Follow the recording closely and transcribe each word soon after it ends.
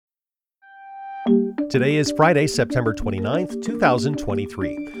Today is Friday, September 29th,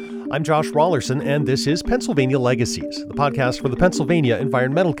 2023. I'm Josh Rawlerson, and this is Pennsylvania Legacies, the podcast for the Pennsylvania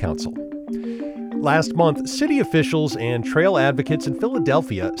Environmental Council. Last month, city officials and trail advocates in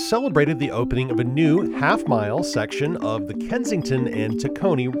Philadelphia celebrated the opening of a new half-mile section of the Kensington and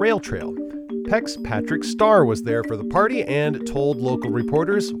Tacony Rail Trail. PEC's Patrick Starr was there for the party and told local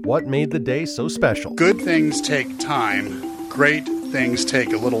reporters what made the day so special. Good things take time. Great things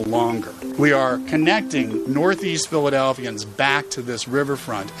take a little longer. We are connecting Northeast Philadelphians back to this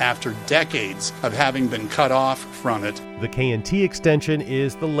riverfront after decades of having been cut off from it. The K&T extension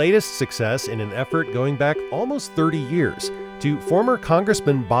is the latest success in an effort going back almost 30 years to former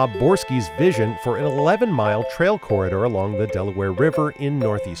Congressman Bob Borski's vision for an 11-mile trail corridor along the Delaware River in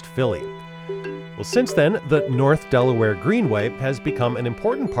Northeast Philly. Well, since then, the North Delaware Greenway has become an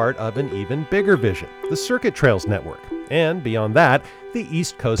important part of an even bigger vision, the Circuit Trails Network, and beyond that, the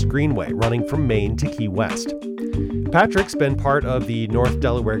East Coast Greenway running from Maine to Key West. Patrick's been part of the North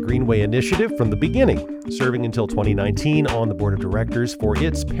Delaware Greenway initiative from the beginning, serving until 2019 on the board of directors for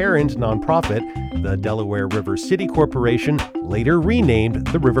its parent nonprofit, the Delaware River City Corporation, later renamed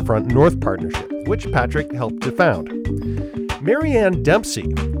the Riverfront North Partnership, which Patrick helped to found. Mariann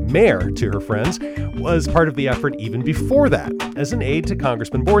Dempsey, Mare to her friends, was part of the effort even before that, as an aide to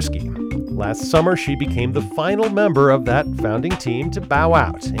Congressman Borski. Last summer, she became the final member of that founding team to bow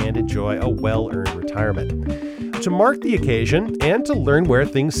out and enjoy a well-earned retirement. To mark the occasion and to learn where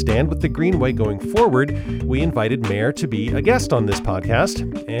things stand with the Greenway going forward, we invited Mare to be a guest on this podcast,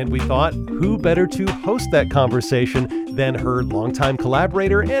 and we thought, who better to host that conversation than her longtime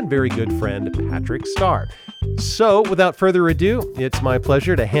collaborator and very good friend, Patrick Starr. So, without further ado, it's my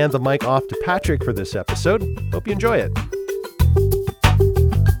pleasure to hand the mic off to Patrick for this episode. Hope you enjoy it.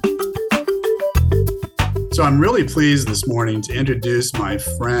 So I'm really pleased this morning to introduce my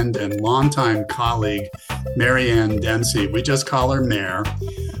friend and longtime colleague, Mariann Dempsey. We just call her Mare.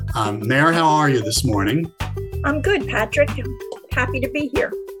 Mare, how are you this morning? I'm good, Patrick. I'm happy to be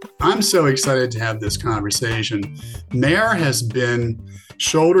here. I'm so excited to have this conversation. Mare has been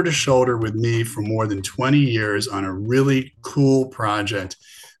shoulder to shoulder with me for more than 20 years on a really cool project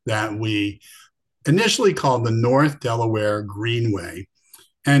that we initially called the North Delaware Greenway.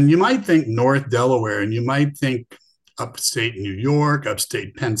 And you might think North Delaware, and you might think upstate New York,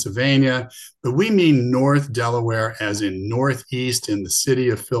 upstate Pennsylvania, but we mean North Delaware as in Northeast in the city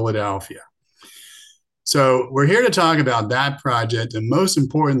of Philadelphia. So we're here to talk about that project, and most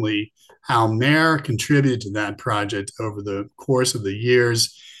importantly, how Mare contributed to that project over the course of the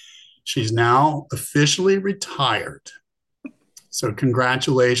years. She's now officially retired. So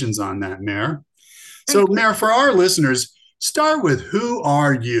congratulations on that, Mare. So Mare, for our listeners, start with, who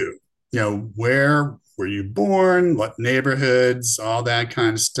are you? Where were you born? What neighborhoods? All that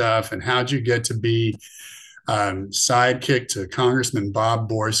kind of stuff. And how'd you get to be sidekick to Congressman Bob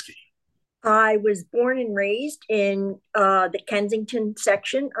Borski? I was born and raised in the Kensington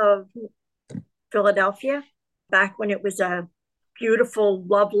section of Philadelphia, back when it was a beautiful,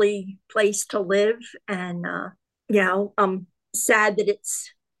 lovely place to live. And, I'm sad that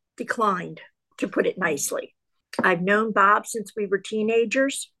it's declined, to put it nicely. I've known Bob since we were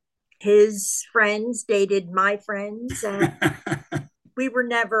teenagers. His friends dated my friends, and we were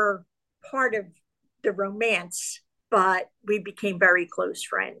never part of the romance, but we became very close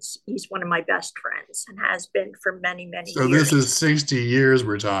friends. He's one of my best friends and has been for many, many years. So this is 60 years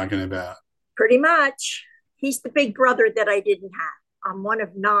we're talking about. Pretty much. He's the big brother that I didn't have. I'm one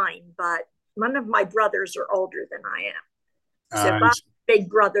of 9, but none of my brothers are older than I am. So Bob's the big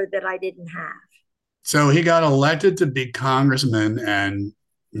brother that I didn't have. So he got elected to be congressman, and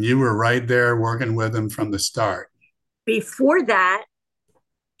you were right there working with him from the start. Before that,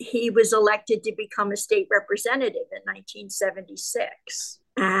 he was elected to become a state representative in 1976.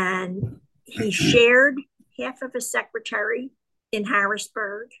 And he shared half of a secretary in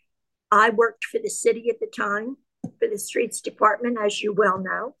Harrisburg. I worked for the city at the time, for the streets department, as you well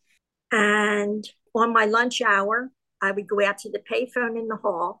know. And on my lunch hour, I would go out to the payphone in the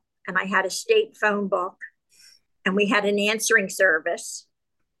hall, and I had a state phone book, and we had an answering service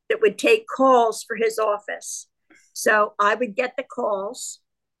that would take calls for his office. So I would get the calls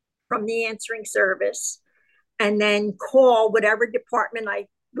from the answering service and then call whatever department I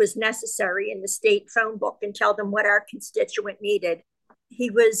was necessary in the state phone book and tell them what our constituent needed. He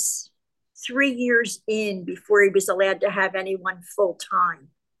was 3 years in before he was allowed to have anyone full time.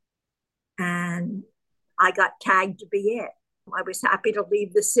 And I got tagged to be it. I was happy to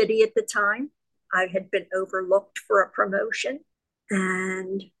leave the city at the time. I had been overlooked for a promotion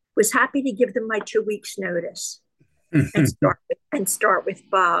and was happy to give them my 2 weeks notice and start with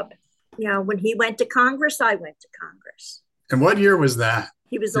Bob. When he went to Congress, I went to Congress. And what year was that?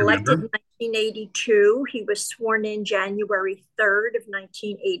 He was elected in 1982. He was sworn in January 3rd of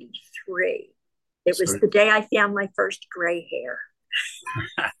 1983. It was the day I found my first gray hair.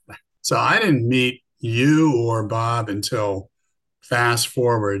 So I didn't meet you or Bob until fast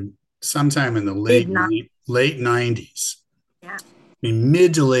forward sometime in the late 90s. Yeah.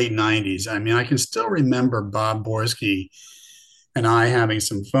 Mid to late 90s. I mean, I can still remember Bob Borski and I having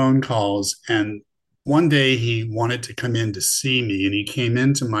some phone calls. And one day he wanted to come in to see me, and he came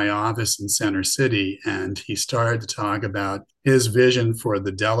into my office in Center City and he started to talk about his vision for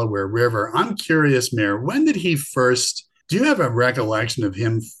the Delaware River. I'm curious, Mare, when did he first, do you have a recollection of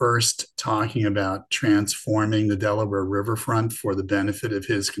him first talking about transforming the Delaware riverfront for the benefit of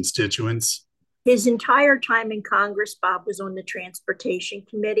his constituents? His entire time in Congress, Bob was on the Transportation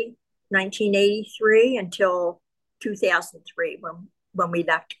Committee, 1983 until 2003 when we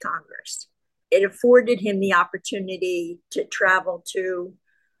left Congress. It afforded him the opportunity to travel to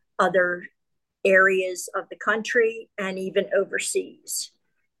other areas of the country and even overseas.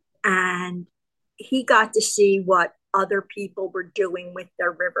 And he got to see what other people were doing with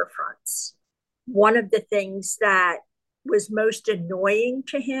their riverfronts. One of the things that was most annoying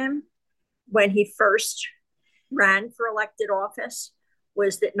to him when he first ran for elected office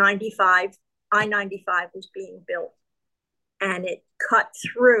was that I-95 was being built, and it cut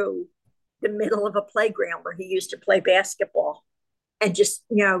through the middle of a playground where he used to play basketball, and just,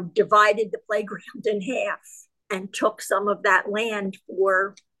 divided the playground in half and took some of that land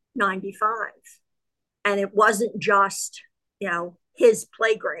for 95. And it wasn't just, his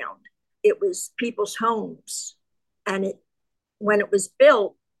playground. It was people's homes. And when it was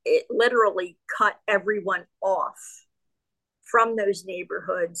built, it literally cut everyone off from those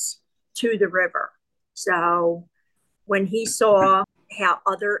neighborhoods to the river. So when he saw how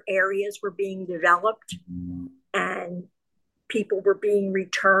other areas were being developed and people were being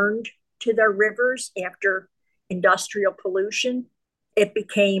returned to their rivers after industrial pollution, it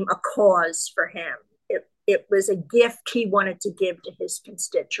became a cause for him. It was a gift he wanted to give to his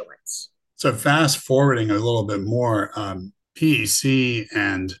constituents. So fast forwarding a little bit more, PEC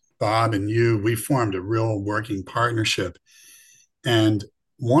and Bob and you, we formed a real working partnership. And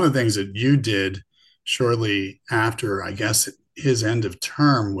one of the things that you did shortly after, I guess, his end of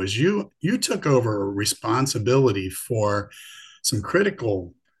term was you took over responsibility for some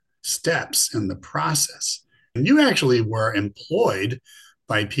critical steps in the process. And you actually were employed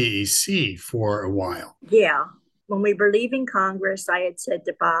by PEC for a while. Yeah. When we were leaving Congress, I had said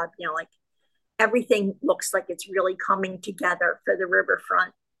to Bob, everything looks like it's really coming together for the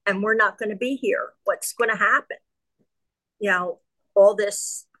riverfront, and we're not going to be here. What's going to happen? All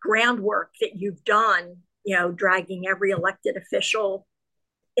this groundwork that you've done, dragging every elected official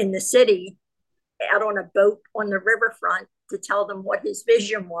in the city out on a boat on the riverfront to tell them what his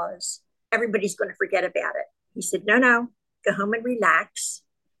vision was, everybody's going to forget about it. He said, no, go home and relax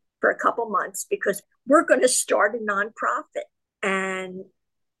for a couple months, because we're going to start a nonprofit, and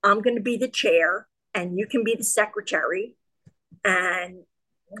I'm going to be the chair and you can be the secretary, and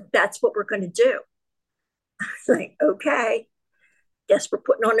that's what we're going to do. I was like, okay, guess we're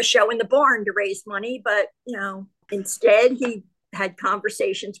putting on a show in the barn to raise money. But, instead he had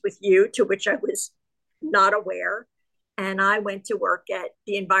conversations with you, to which I was not aware. And I went to work at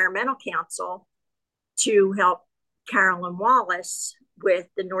the Environmental Council to help Carolyn Wallace with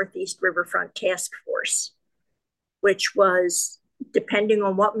the Northeast Riverfront Task Force, which was, depending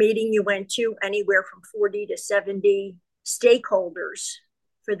on what meeting you went to, anywhere from 40 to 70 stakeholders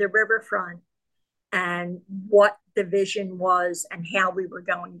for the riverfront, and what the vision was and how we were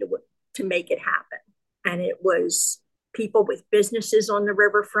going to make it happen. And it was people with businesses on the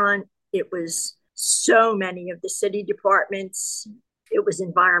riverfront. It was so many of the city departments. It was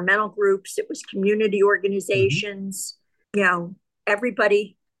environmental groups. It was community organizations.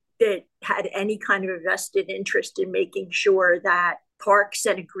 Everybody that had any kind of a vested interest in making sure that parks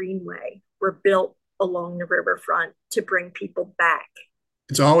and a greenway were built along the riverfront to bring people back.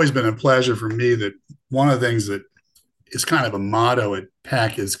 It's always been a pleasure for me that one of the things that is kind of a motto at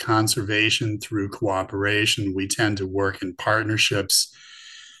PEC is conservation through cooperation. We tend to work in partnerships.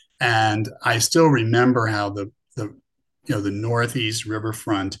 And I still remember how the Northeast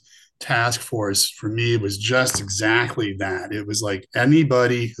Riverfront Task Force for me was just exactly that. It was like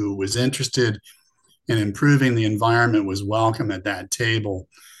anybody who was interested in improving the environment was welcome at that table.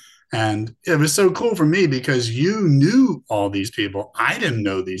 And it was so cool for me because you knew all these people. I didn't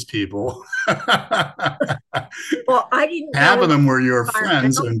know these people. Well, I didn't. Half of them were your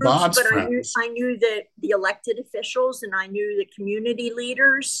friends and Bob's friends. I knew the elected officials, and I knew the community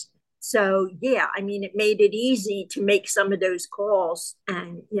leaders. So, yeah, I mean, it made it easy to make some of those calls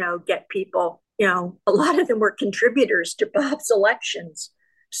and, get people, a lot of them were contributors to Bob's elections.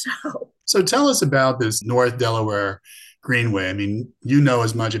 So, So tell us about this North Delaware Greenway. I mean, you know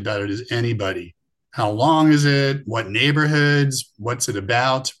as much about it as anybody. How long is it? What neighborhoods? What's it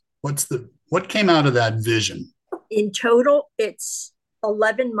about? What came out of that vision? in total, it's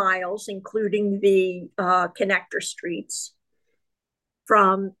 11 miles, including the connector streets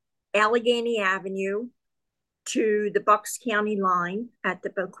from Allegheny Avenue to the Bucks County line at the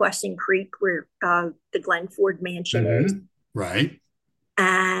Boquesson Creek, where the Glen Ford Mansion is. Right.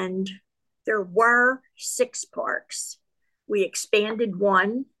 And there were 6 parks. We expanded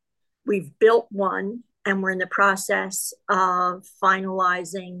one, we've built one, and we're in the process of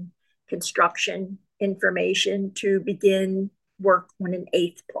finalizing construction information to begin work on an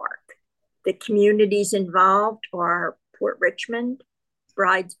 8th park. The communities involved are Port Richmond,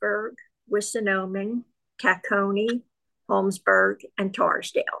 Bridesburg, Wissinoming, Caconey, Holmesburg, and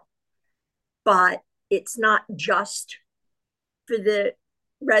Torresdale. But it's not just for the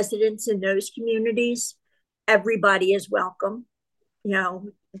residents in those communities. Everybody is welcome.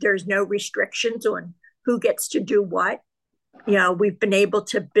 There's no restrictions on who gets to do what. We've been able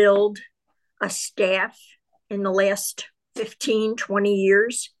to build a staff in the last 15, 20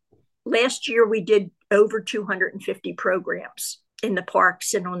 years. Last year, we did over 250 programs in the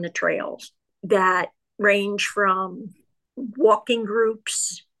parks and on the trails that range from walking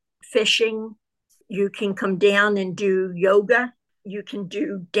groups, fishing. You can come down and do yoga. You can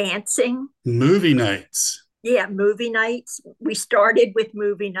do dancing. Movie nights. Yeah, movie nights. We started with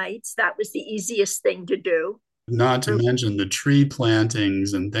movie nights. That was the easiest thing to do. Not to mention the tree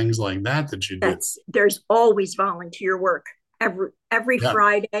plantings and things like that you do. There's always volunteer work. Every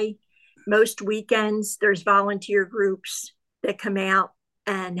Friday, most weekends, there's volunteer groups that come out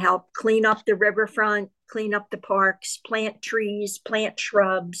and help clean up the riverfront, clean up the parks, plant trees, plant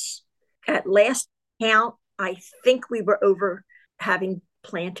shrubs. At last count, I think we were over having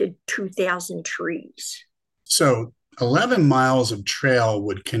planted 2,000 trees. So 11 miles of trail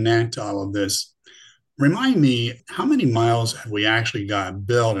would connect all of this. Remind me, how many miles have we actually got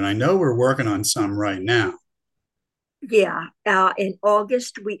built? And I know we're working on some right now. Yeah. In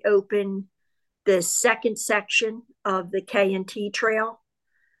August, we opened the second section of the K&T Trail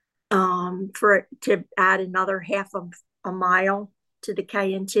to add another half of a mile to the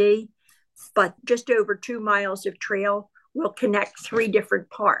K&T. But just over 2 miles of trail will connect 3 different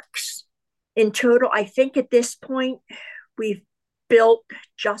parks. In total, I think at this point, we've built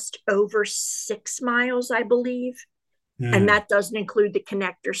just over 6 miles, I believe. And that doesn't include the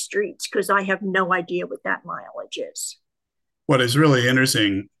connector streets, because I have no idea what that mileage is. What is really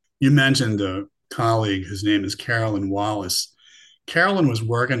interesting, you mentioned a colleague whose name is Carolyn Wallace. Carolyn was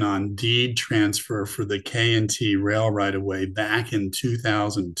working on deed transfer for the K&T rail right-of-way back in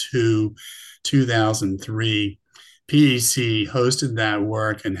 2002, 2003. PEC hosted that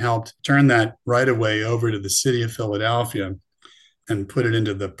work and helped turn that right-of-way over to the city of Philadelphia and put it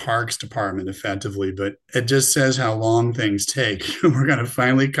into the Parks Department effectively. But it just says how long things take. We're going to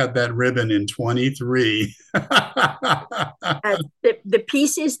finally cut that ribbon in 23. The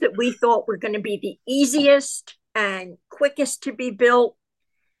pieces that we thought were going to be the easiest and quickest to be built,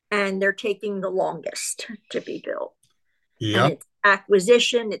 and they're taking the longest to be built. Yep. And it's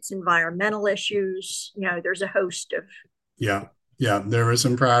acquisition, it's environmental issues. There's a host of. Yeah. There were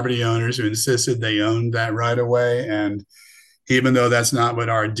some property owners who insisted they owned that right away. And even though that's not what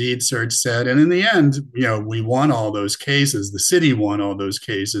our deed search said. And in the end, we won all those cases. The city won all those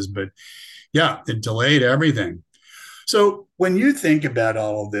cases. But yeah, it delayed everything. So when you think about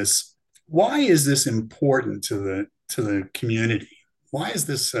all of this, why is this important to the community? Why is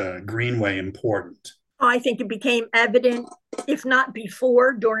this Greenway important? I think it became evident, if not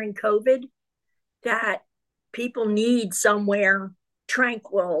before, during COVID, that people need somewhere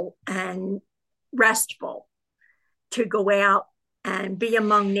tranquil and restful to go out and be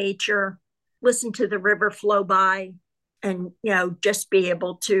among nature, listen to the river flow by, and just be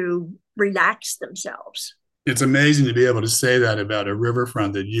able to relax themselves. It's amazing to be able to say that about a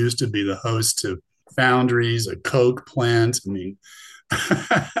riverfront that used to be the host to foundries, a Coke plant. I mean,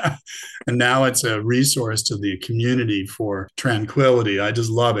 and now it's a resource to the community for tranquility. I just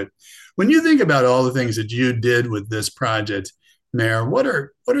love it. When you think about all the things that you did with this project, Mare, what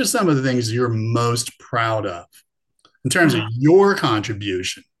are some of the things you're most proud of in terms of your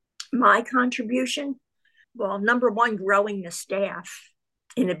contribution? My contribution? Well, number one, growing the staff.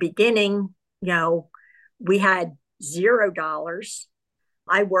 In the beginning, we had $0.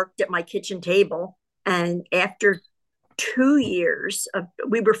 I worked at my kitchen table, and after 2 years of,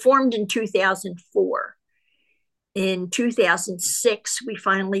 we were formed in 2004. In 2006, we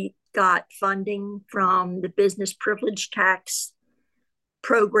finally got funding from the business privilege tax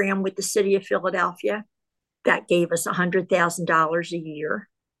program with the city of Philadelphia. That gave us $100,000 a year.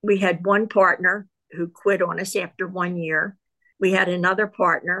 We had one partner who quit on us after 1 year. We had another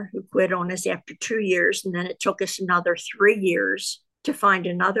partner who quit on us after 2 years, and then it took us another 3 years to find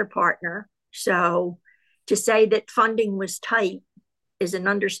another partner. So to say that funding was tight is an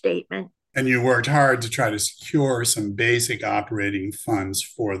understatement. And you worked hard to try to secure some basic operating funds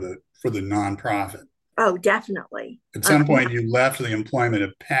for the nonprofit. Oh, definitely. At some point, you left the employment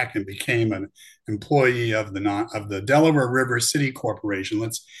of Peck and became an employee of the Delaware River City Corporation.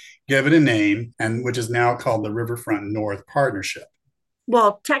 Let's give it a name, and which is now called the Riverfront North Partnership.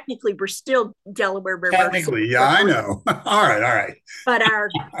 Well, technically, we're still Delaware River. Technically, yeah, I know. All right. But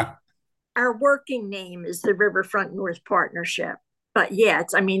our working name is the Riverfront North Partnership. But yeah,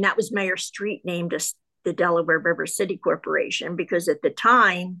 that was Mayor Street named us the Delaware River City Corporation because at the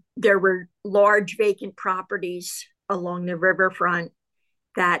time there were large vacant properties along the riverfront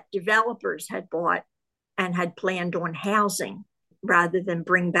that developers had bought and had planned on housing rather than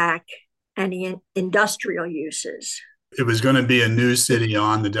bring back any industrial uses. It was going to be a new city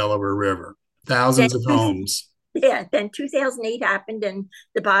on the Delaware River, thousands of homes. Yeah, then 2008 happened and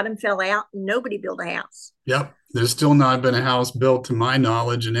the bottom fell out and nobody built a house. Yep, there's still not been a house built to my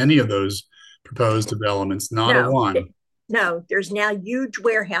knowledge in any of those proposed developments, not a one. No, there's now huge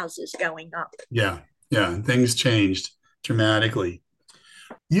warehouses going up. Yeah, things changed dramatically.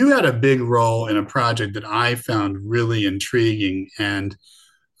 You had a big role in a project that I found really intriguing, and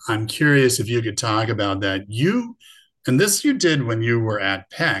I'm curious if you could talk about that. You did when you were at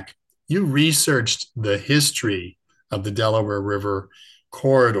Peck. You researched the history of the Delaware River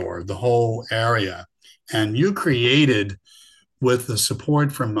corridor, the whole area, and you created, with the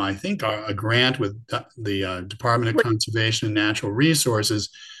support from, I think, a grant with the Department of Conservation and Natural Resources,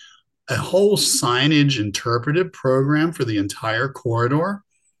 a whole signage interpretive program for the entire corridor.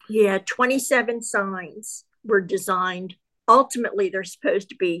 Yeah, 27 signs were designed. Ultimately, there's supposed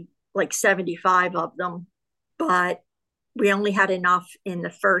to be like 75 of them, but we only had enough in the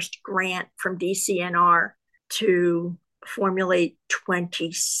first grant from DCNR to formulate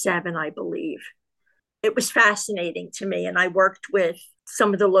 27, I believe. It was fascinating to me, and I worked with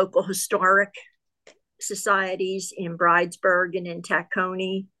some of the local historic societies in Bridesburg and in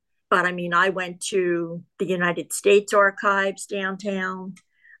Tacony. But I went to the United States Archives downtown.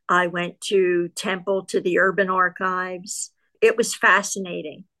 I went to Temple, to the Urban Archives. It was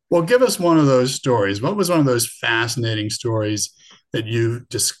fascinating. Well, give us one of those stories. What was one of those fascinating stories that you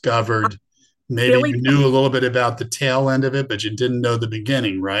discovered? Maybe you knew a little bit about the tail end of it, but you didn't know the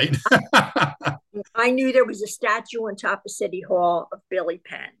beginning, right? I knew there was a statue on top of City Hall of Billy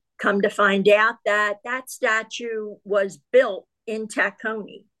Penn. Come to find out that statue was built in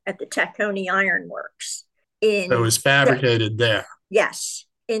Tacony at the Tacony Iron Works. So it was fabricated there. Yes,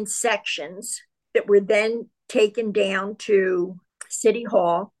 in sections that were then taken down to City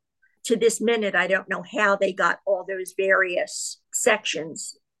Hall. To this minute, I don't know how they got all those various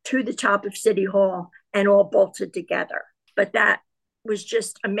sections to the top of City Hall and all bolted together. But that was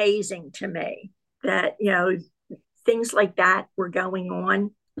just amazing to me that, things like that were going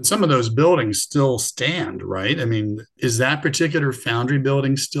on. And some of those buildings still stand, right? Is that particular foundry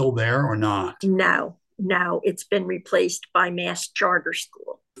building still there or not? No, it's been replaced by Mass Charter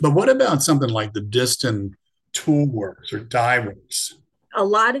School. But what about something like the Diston Tool Works or Die Works? A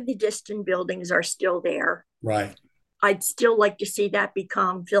lot of the Diston buildings are still there. Right. I'd still like to see that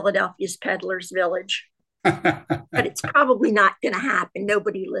become Philadelphia's Peddlers Village. But it's probably not going to happen.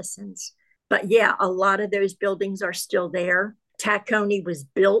 Nobody listens. But yeah, a lot of those buildings are still there. Tacony was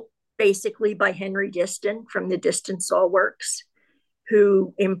built basically by Henry Diston from the Diston Saw Works,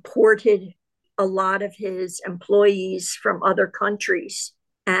 who imported a lot of his employees from other countries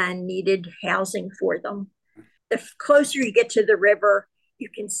and needed housing for them. The closer you get to the river, you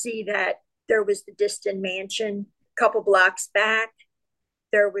can see that there was the Diston Mansion. A couple blocks back,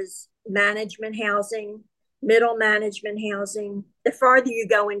 there was management housing, middle management housing. The farther you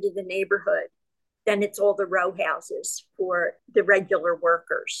go into the neighborhood, then it's all the row houses for the regular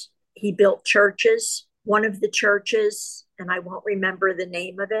workers. He built churches. One of the churches, and I won't remember the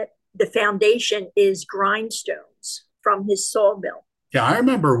name of it, the foundation is grindstones from his sawmill. Yeah, I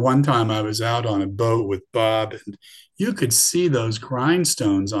remember one time I was out on a boat with Bob, and you could see those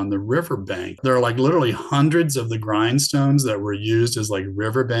grindstones on the riverbank. There are like literally hundreds of the grindstones that were used as like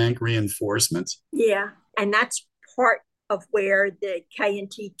riverbank reinforcements. Yeah, and that's part of where the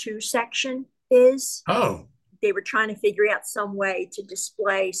K&T 2 section is. Oh. they were trying to figure out some way to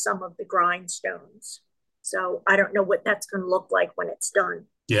display some of the grindstones. So I don't know what that's going to look like when it's done.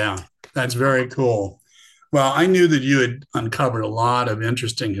 Yeah, that's very cool. Well, I knew that you had uncovered a lot of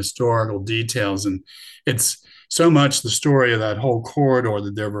interesting historical details, and it's so much the story of that whole corridor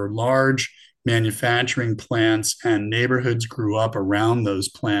that there were large manufacturing plants and neighborhoods grew up around those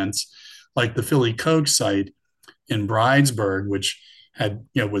plants, like the Philly Coke site in Bridesburg, which had,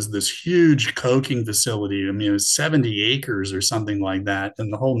 was this huge coking facility. I mean, it was 70 acres or something like that.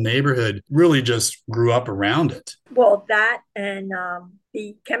 And the whole neighborhood really just grew up around it. Well, that and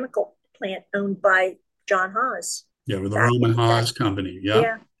the chemical plant owned by John Haas. Yeah, with the Roman Haas Company. Yeah.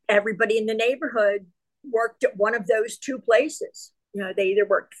 Yeah. Everybody in the neighborhood worked at one of those two places. They either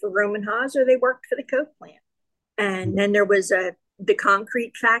worked for Roman Haas or they worked for the Coke plant. And then there was the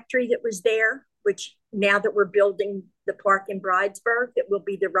concrete factory that was there, which now that we're building the park in Bridesburg, that will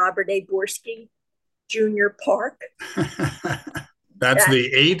be the Robert A. Borski Jr. Park. That's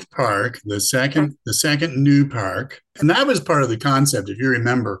the 8th park, the second new park. And that was part of the concept. If you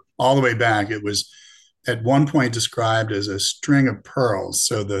remember all the way back, it was at one point described as a string of pearls.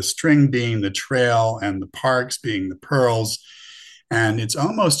 So the string being the trail and the parks being the pearls. And it's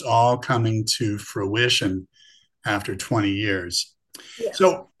almost all coming to fruition after 20 years. Yeah.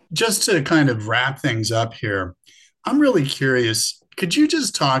 So just to kind of wrap things up here, I'm really curious. Could you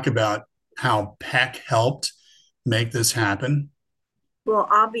just talk about how Peck helped make this happen? Well,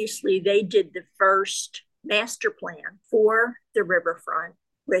 obviously, they did the first master plan for the riverfront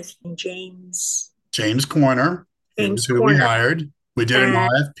with James Corner. He was who we hired. We did an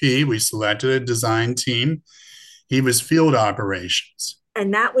RFP. We selected a design team. He was field operations.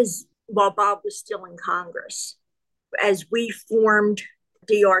 And that was while Bob was still in Congress. As we formed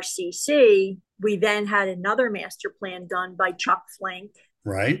DRCC, we then had another master plan done by Chuck Flink,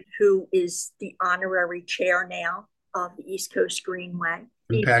 right, who is the honorary chair now of the East Coast Greenway.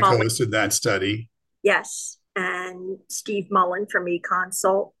 Peck hosted that study. Yes, and Steve Mullen from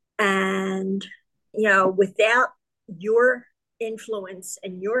eConsult. And, without your influence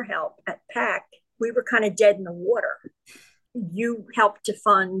and your help at Peck, we were kind of dead in the water. You helped to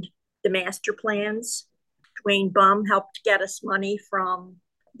fund the master plans. Dwayne Bum helped get us money from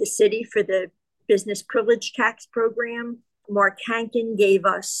the city for the business privilege tax program. Mark Hankin gave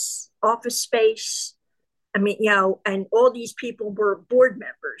us office space. I mean, and all these people were board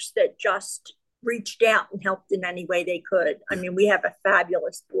members that just reached out and helped in any way they could. I mean, we have a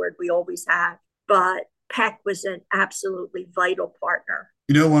fabulous board. We always have. But Peck was an absolutely vital partner.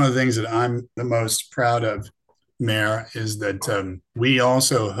 One of the things that I'm the most proud of, Mare, is that we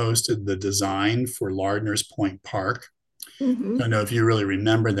also hosted the design for Lardner's Point Park. Mm-hmm. I don't know if you really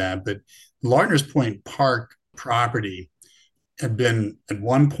remember that, but Lardner's Point Park property had been at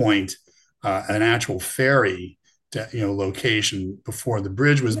one point an actual ferry location before the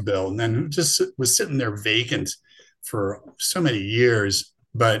bridge was built, and then just was sitting there vacant for so many years.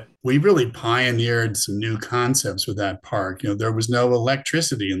 But we really pioneered some new concepts with that park. There was no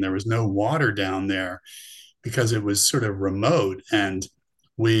electricity and there was no water down there because it was sort of remote. And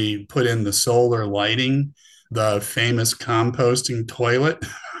we put in the solar lighting, the famous composting toilet,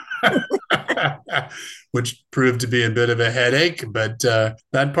 which proved to be a bit of a headache. But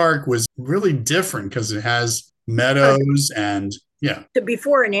that park was really different because it has meadows and the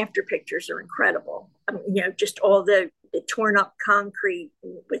before and after pictures are incredible. I mean, just all the torn up concrete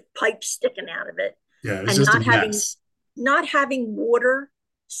with pipes sticking out of it. Yeah, it was just a mess. Not having water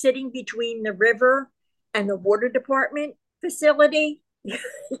sitting between the river and the water department facility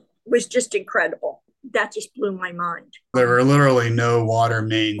was just incredible. That just blew my mind. There were literally no water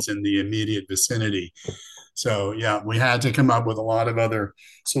mains in the immediate vicinity. So, we had to come up with a lot of other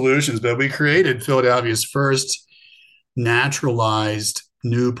solutions, but we created Philadelphia's first naturalized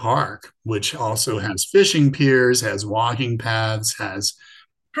new park, which also has fishing piers, has walking paths, has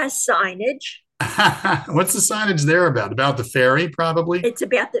signage. What's the signage there about? About the ferry, probably? It's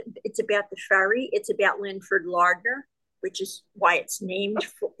about the ferry. It's about Linford Lardner, which is why it's named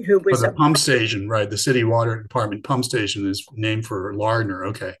for, who was the pump station, right? The city water department pump station is named for Lardner.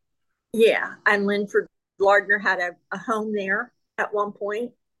 Okay. Yeah, and Linford Lardner had a home there at one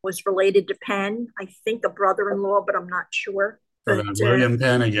point. Was related to Penn, I think a brother-in-law, but I'm not sure. But, William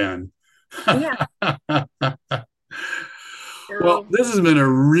Penn again. Yeah. Well, this has been a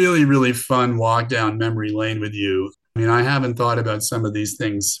really, really fun walk down memory lane with you. I mean, I haven't thought about some of these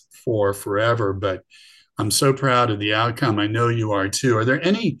things for forever, but I'm so proud of the outcome. I know you are too. Are there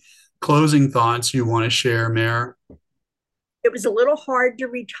any closing thoughts you want to share, Mare? It was a little hard to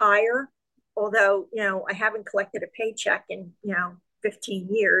retire, although, I haven't collected a paycheck in, 15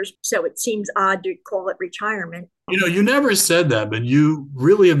 years. So it seems odd to call it retirement. You never said that, but you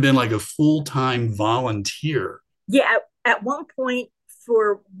really have been like a full-time volunteer. Yeah, at one point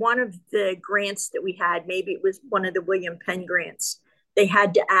for one of the grants that we had, maybe it was one of the William Penn grants, they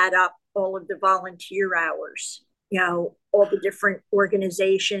had to add up all of the volunteer hours, all the different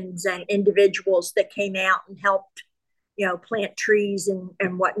organizations and individuals that came out and helped, plant trees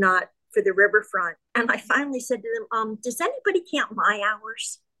and whatnot for the riverfront. And I finally said to them, does anybody count my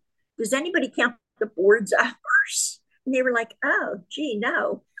hours? Does anybody count the board's hours? And they were like, oh, gee,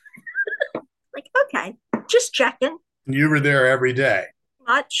 no. Like, okay, just checking. You were there every day.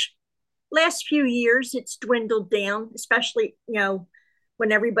 Much. Last few years, it's dwindled down, especially,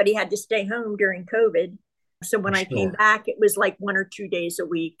 when everybody had to stay home during COVID. So when I came back, it was like 1 or 2 days a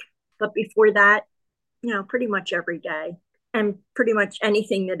week. But before that, pretty much every day and pretty much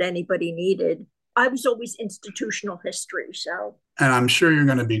anything that anybody needed. I was always institutional history. So, and I'm sure you're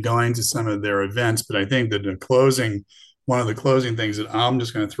going to be going to some of their events, but I think that one of the closing things that I'm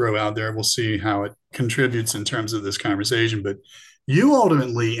just going to throw out there, we'll see how it contributes in terms of this conversation, but you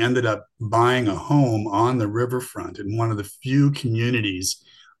ultimately ended up buying a home on the riverfront in one of the few communities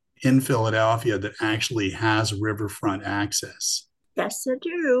in Philadelphia that actually has riverfront access. Yes, I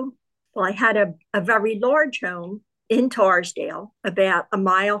do. Well, I had a very large home in Torresdale, about a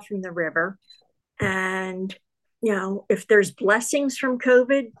mile from the river. And, if there's blessings from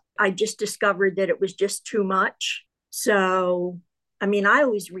COVID, I just discovered that it was just too much. So, I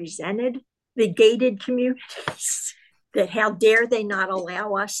always resented the gated communities, that how dare they not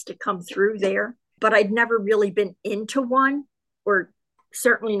allow us to come through there. But I'd never really been into one, or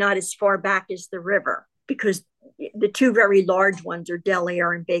certainly not as far back as the river, because the two very large ones are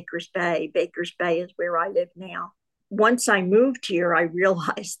Delaware and Baker's Bay. Baker's Bay is where I live now. Once I moved here, I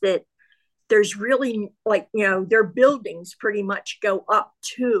realized that there's really their buildings pretty much go up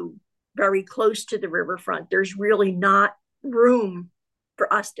to very close to the riverfront. There's really not room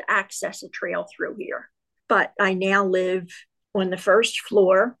for us to access a trail through here. But I now live on the first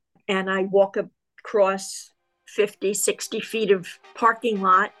floor, and I walk across 50, 60 feet of parking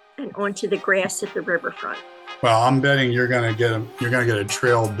lot and onto the grass at the riverfront. Well, I'm betting you're going to get a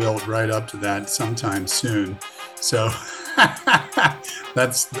trail built right up to that sometime soon. So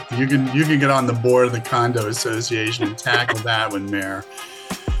you can get on the board of the condo association and tackle that one, Mare.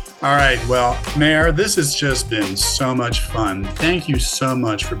 All right. Well, Mare, this has just been so much fun. Thank you so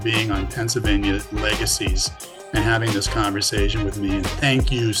much for being on Pennsylvania Legacies and having this conversation with me. And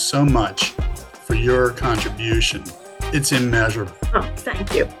thank you so much for your contribution. It's immeasurable. Oh,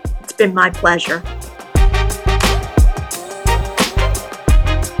 thank you. It's been my pleasure.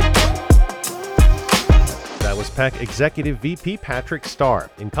 That was PEC Executive VP Patrick Starr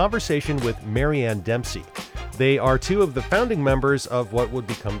in conversation with Mariann Dempsey. They are two of the founding members of what would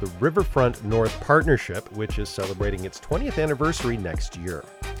become the Riverfront North Partnership, which is celebrating its 20th anniversary next year.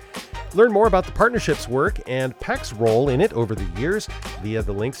 Learn more about the partnership's work and PEC's role in it over the years via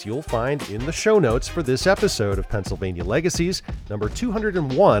the links you'll find in the show notes for this episode of Pennsylvania Legacies, number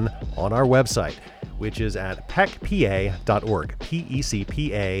 201 on our website, which is at pecpa.org,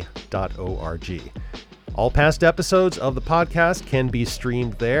 pecpa.org. All past episodes of the podcast can be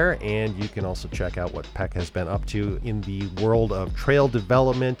streamed there, and you can also check out what PEC has been up to in the world of trail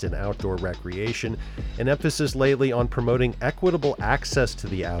development and outdoor recreation, an emphasis lately on promoting equitable access to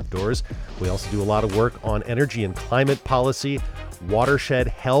the outdoors. We also do a lot of work on energy and climate policy, watershed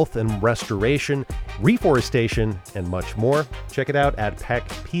health and restoration, reforestation, and much more. Check it out at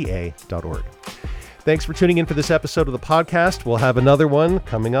pecpa.org. Thanks for tuning in for this episode of the podcast. We'll have another one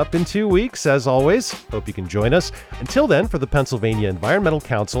coming up in 2 weeks, as always. Hope you can join us. Until then, for the Pennsylvania Environmental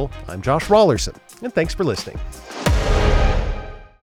Council, I'm Josh Rawlerson, and thanks for listening.